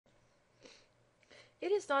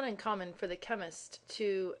It is not uncommon for the chemist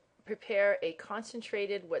to prepare a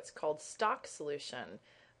concentrated, what's called stock solution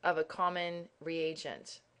of a common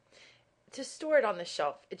reagent. To store it on the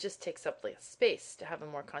shelf, it just takes up less space to have a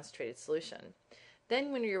more concentrated solution.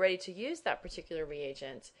 Then when you're ready to use that particular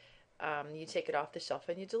reagent, you take it off the shelf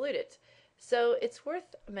and you dilute it. So it's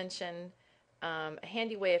worth mention a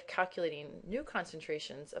handy way of calculating new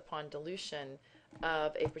concentrations upon dilution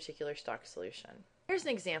of a particular stock solution. Here's an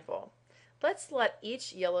example. Let's let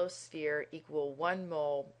each yellow sphere equal 1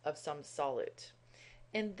 mole of some solute.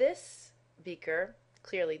 In this beaker,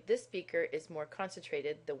 clearly this beaker is more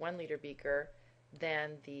concentrated, the 1 liter beaker,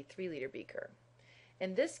 than the 3 liter beaker.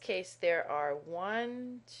 In this case, there are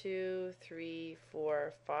 1, 2, 3,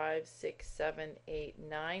 4, 5, 6, 7, 8,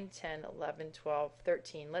 9, 10, 11, 12,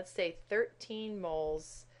 13. Let's say 13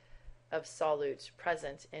 moles of solute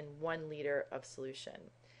present in 1 liter of solution.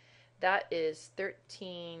 That is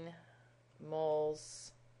 13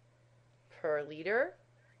 moles per liter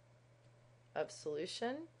of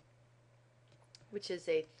solution, which is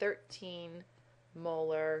a 13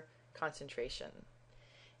 molar concentration.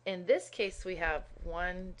 In this case, we have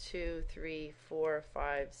 1, 2, 3, 4,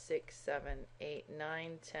 5, 6, 7, 8,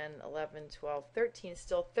 9, 10, 11, 12, 13,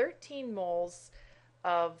 still 13 moles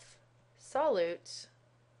of solute,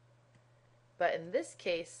 but in this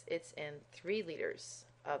case, it's in 3 liters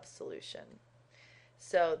of solution.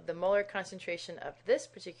 So the molar concentration of this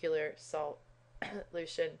particular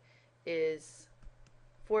solution is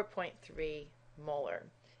 4.3 molar.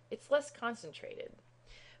 It's less concentrated.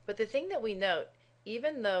 But the thing that we note,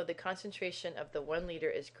 even though the concentration of the 1 liter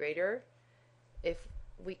is greater, if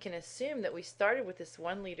we can assume that we started with this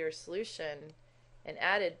 1 liter solution and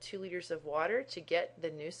added 2 liters of water to get the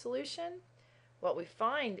new solution, what we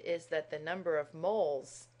find is that the number of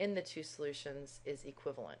moles in the two solutions is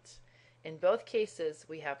equivalent. In both cases,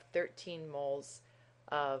 we have 13 moles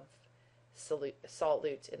of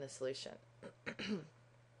solute in the solution.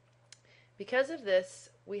 Because of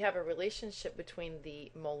this, we have a relationship between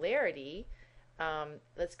the molarity,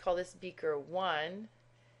 let's call this beaker 1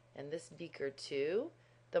 and this beaker 2.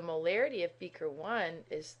 The molarity of beaker 1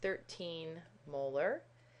 is 13 molar,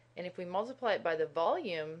 and if we multiply it by the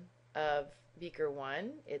volume of beaker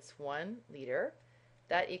 1, it's 1 liter.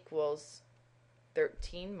 That equals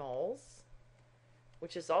 13 moles,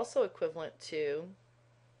 which is also equivalent to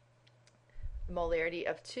molarity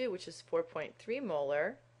of 2, which is 4.3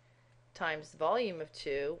 molar, times volume of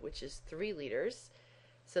 2, which is 3 liters.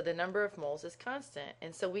 So the number of moles is constant.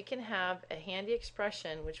 And so we can have a handy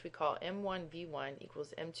expression which we call M1V1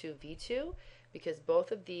 equals M2V2, because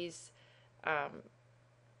both of these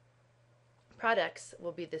products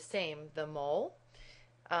will be the same, the moles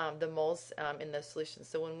in the solution.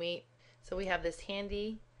 So we have this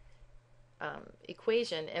handy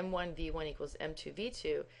equation M1V1 equals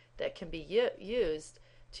M2V2 that can be used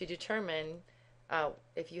to determine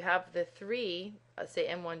if you have the three, say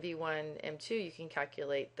M1V1 M2, you can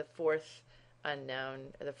calculate the fourth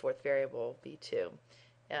unknown, the fourth variable V2,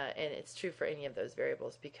 and it's true for any of those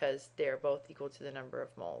variables because they're both equal to the number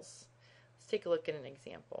of moles. Let's take a look at an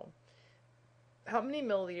example. How many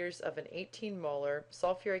milliliters of an 18 molar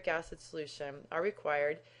sulfuric acid solution are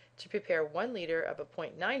required to prepare 1 liter of a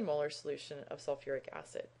 0.9 molar solution of sulfuric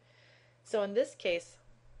acid? So in this case,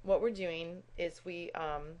 what we're doing is we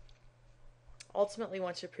ultimately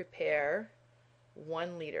want to prepare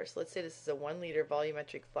 1 liter. So let's say this is a 1 liter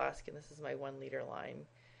volumetric flask and this is my 1 liter line.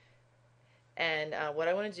 And what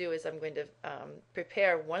I want to do is I'm going to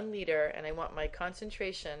prepare 1 liter, and I want my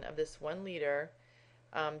concentration of this 1 liter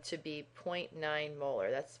to be 0.9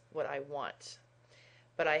 molar. That's what I want.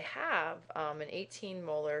 But I have an 18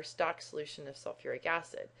 molar stock solution of sulfuric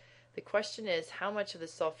acid. The question is, how much of the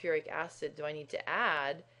sulfuric acid do I need to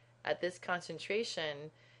add at this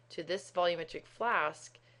concentration to this volumetric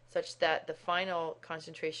flask such that the final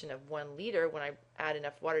concentration of 1 liter, when I add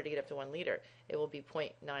enough water to get up to 1 liter, it will be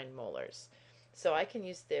 0.9 molars. So I can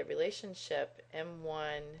use the relationship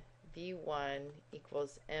M1V1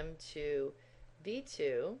 equals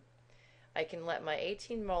M2V2. I can let my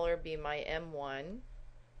 18 molar be my M1.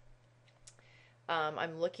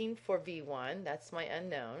 I'm looking for V1, that's my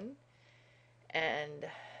unknown, and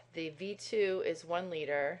the V2 is 1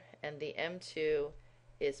 liter and the M2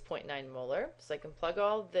 is 0.9 molar. So I can plug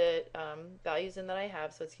all the values in that I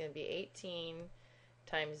have, so it's going to be 18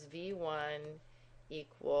 times V1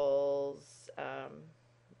 equals,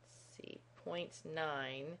 let's see,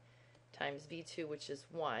 0.9 times V2, which is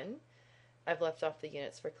 1. I've left off the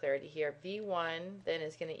units for clarity here. V1 then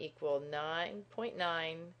is going to equal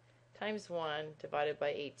 9.9 times 1 divided by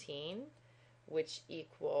 18, which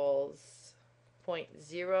equals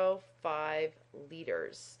 0.05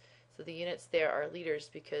 liters. So the units there are liters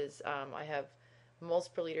because I have moles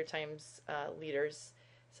per liter times liters.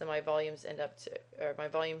 So my volumes end up to, or my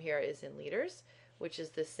volume here is in liters, which is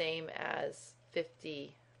the same as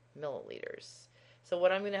 50 milliliters. So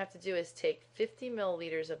what I'm going to have to do is take 50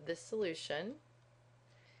 milliliters of this solution,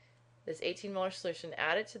 this 18 molar solution,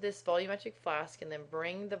 add it to this volumetric flask, and then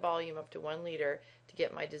bring the volume up to 1 liter to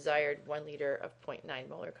get my desired 1 liter of 0.9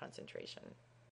 molar concentration.